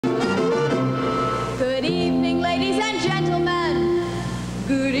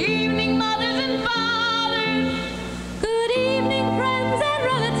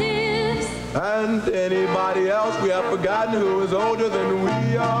one who is older than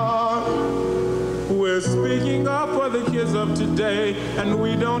we are. We're speaking up for the kids of today, and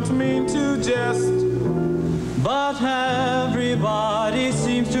we don't mean to jest. But everybody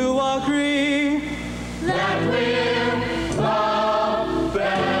seems to agree that we're the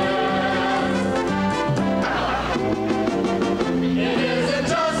best. It isn't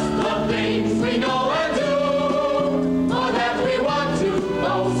just the things we know and do, or that we want to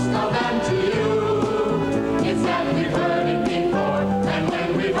boast of them to you. It's that we've heard it before, and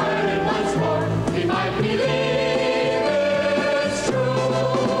when we've heard it once more, we might believe it's true.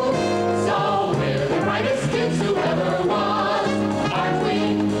 So we're the brightest kids who ever was, aren't we?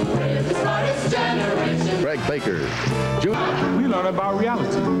 We're the smartest generation. Gregg Baker. We learn about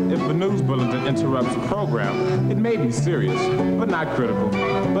reality. If the news bulletin interrupts the program, it may be serious, but not critical.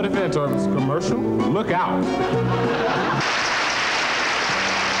 But if it interrupts a commercial, look out.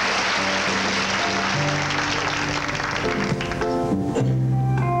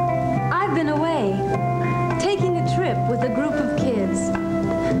 I've been away, taking a trip with a group of kids,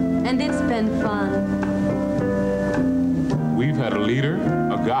 and it's been fun. We've had a leader,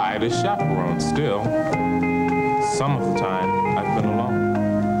 a guide, a chaperone. Still, some of the time, I've been alone.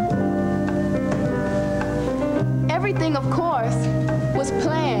 Everything, of course, was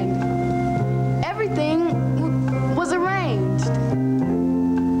planned. Everything was arranged.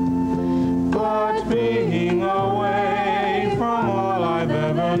 But being away from all I've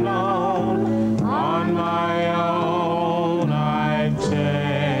ever known, on my own I've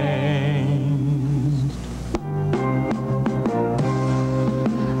changed.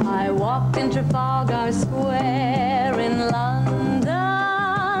 I walked in Trafalgar Square in London.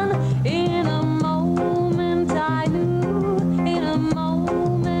 In a moment I knew, in a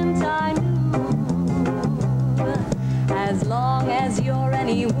moment I knew. As long as you're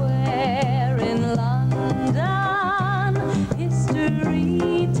anywhere in London,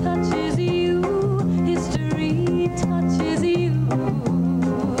 history touches you, history touches you.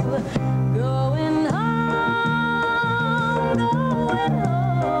 Going home, going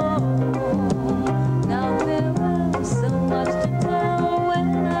home. Now there was so much to tell when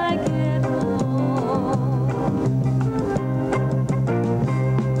I get home.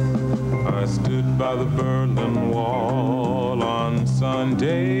 I stood by the Berlin Wall on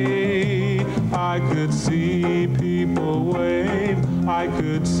Sunday. I could see people wave, I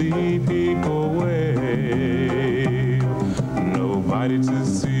could see people wave. Nobody to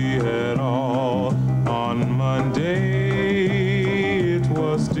see at all. On Monday, it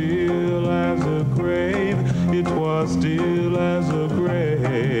was still as a grave, it was still as a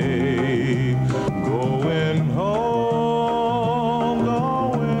grave. Going home,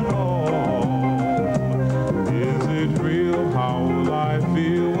 going home. Is it real? How will I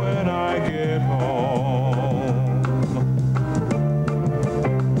feel when I get home?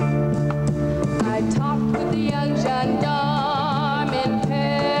 I talked with the young gendarme in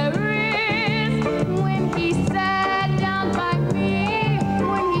Paris.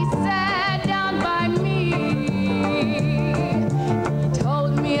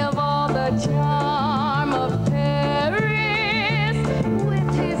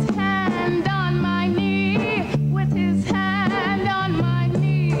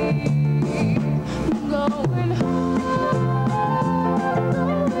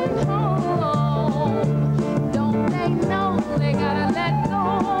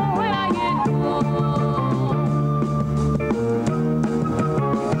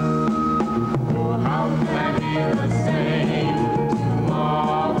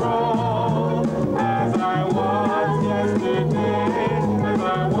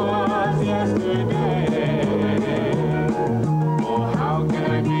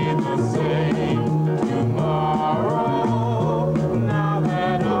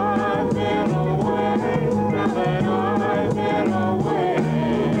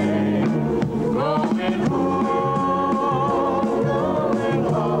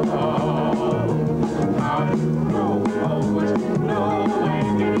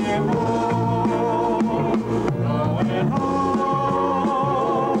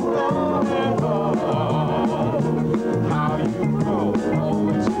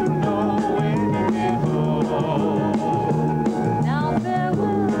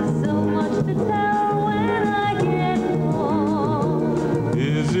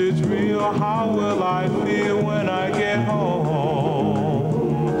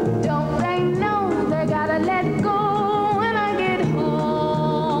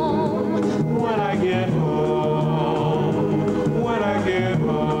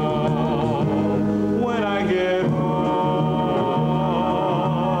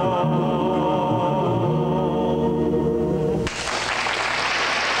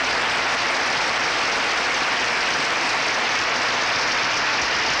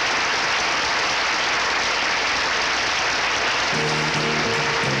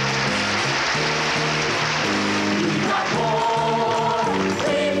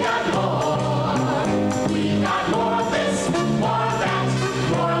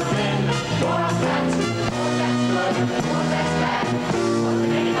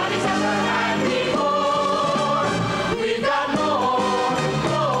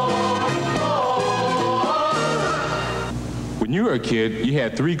 When you were a kid, you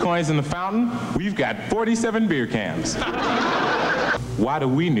had 3 coins in the fountain. We've got 47 beer cans. Why do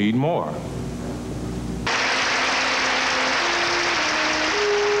we need more?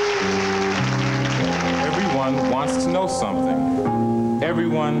 Everyone wants to know something.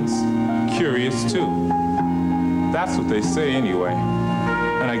 Everyone's curious too. That's what they say anyway.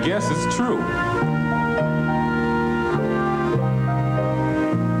 And I guess it's true.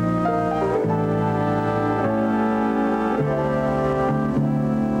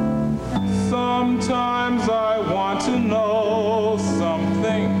 Sometimes I want to know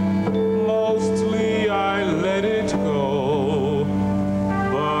something. Mostly I let it go.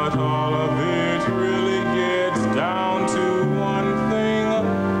 But all of it really gets down to one thing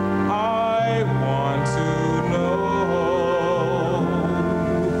I want to know.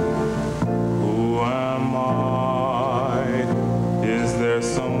 Who am I? Is there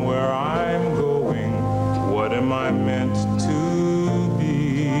somewhere I'm going? What am I meant to?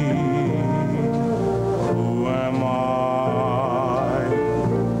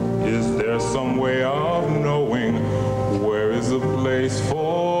 Some way of knowing where is a place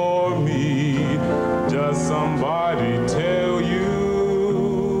for me. Does somebody tell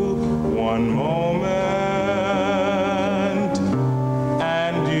you one moment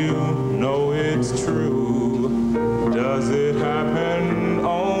and you know it's true? Does it happen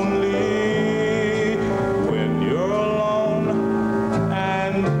only when you're alone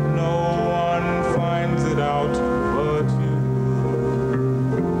and no one finds it out but you?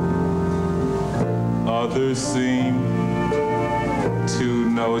 Others seem to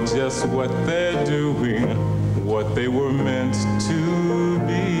know just what they're doing, what they were meant to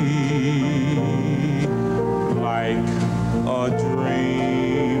be. Like a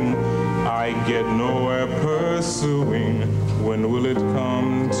dream I get nowhere pursuing. When will it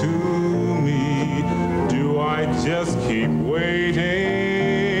come to me? Do I just keep waiting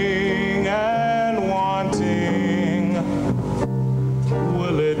and wanting?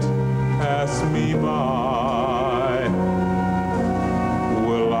 Will it pass me by?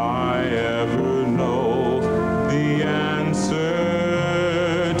 Will I ever know the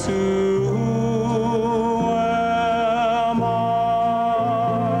answer to who am I?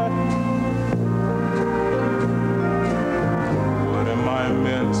 What am I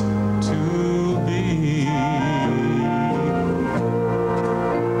meant to be?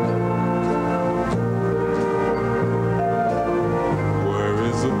 Where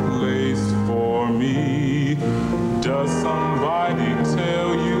is a place for me? Does somebody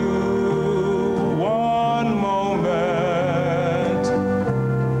tell you one moment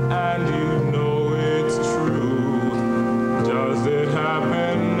and you know it's true? Does it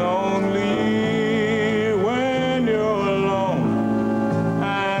happen only when you're alone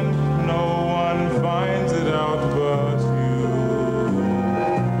and no one finds it out but you?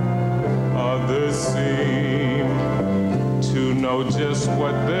 Others seem to know just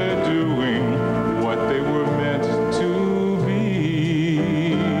what they're doing, what they were meant to be.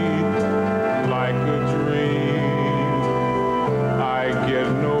 Like a dream I get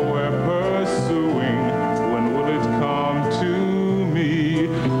nowhere pursuing. When will it come to me?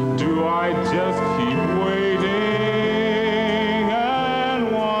 Do I just keep waiting and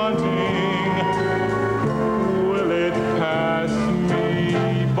wanting? Will it pass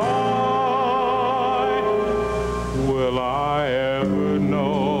me by? Will I ever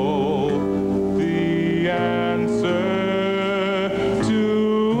know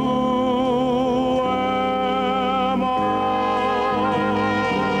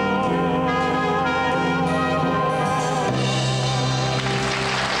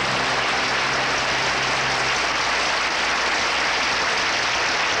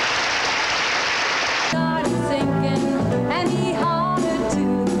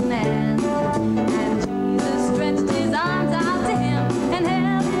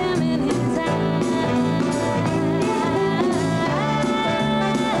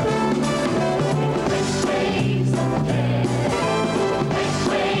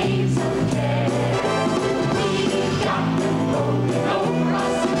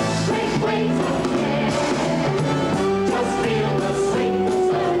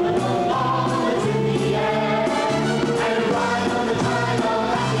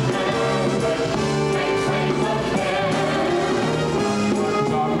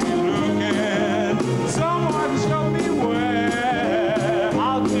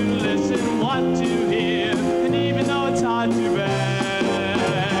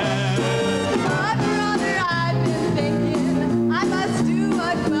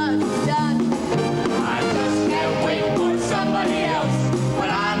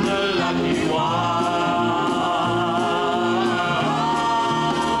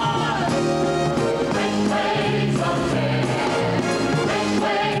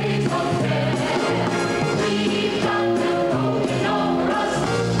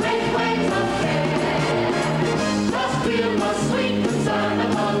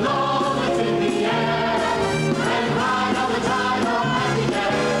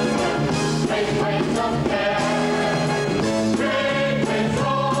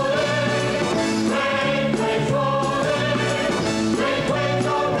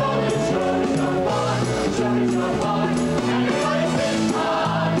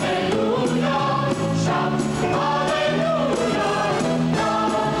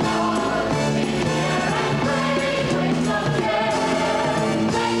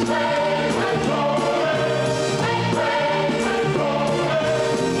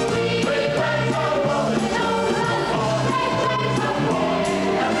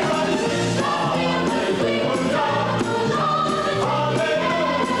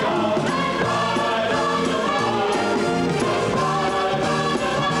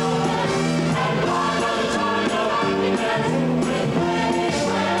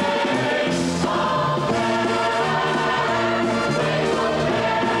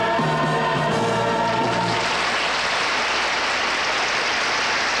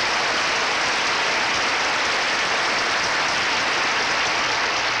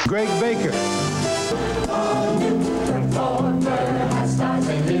Gregg Baker. A new performer has stars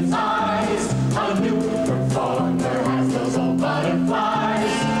in his eyes. A new performer has those old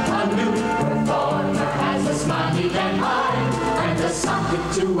butterflies. A new performer has a smile he can hide, and a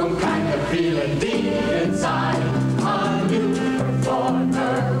something to him kind of feeling deep inside. A new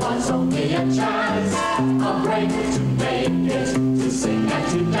performer wants only a chance, a break to make it, to sing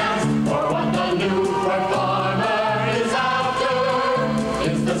and to dance. For what the new performer is after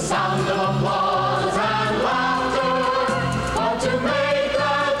is the sound of applause and laughter, or to make a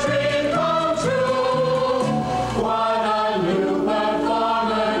dream come true. What a new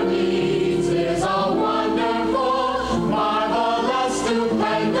performer needs is a wonderful, marvelous,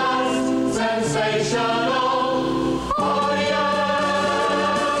 stupendous, sensational audience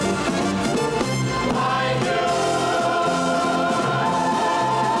like you.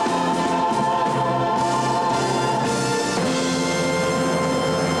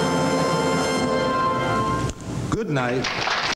 Good night.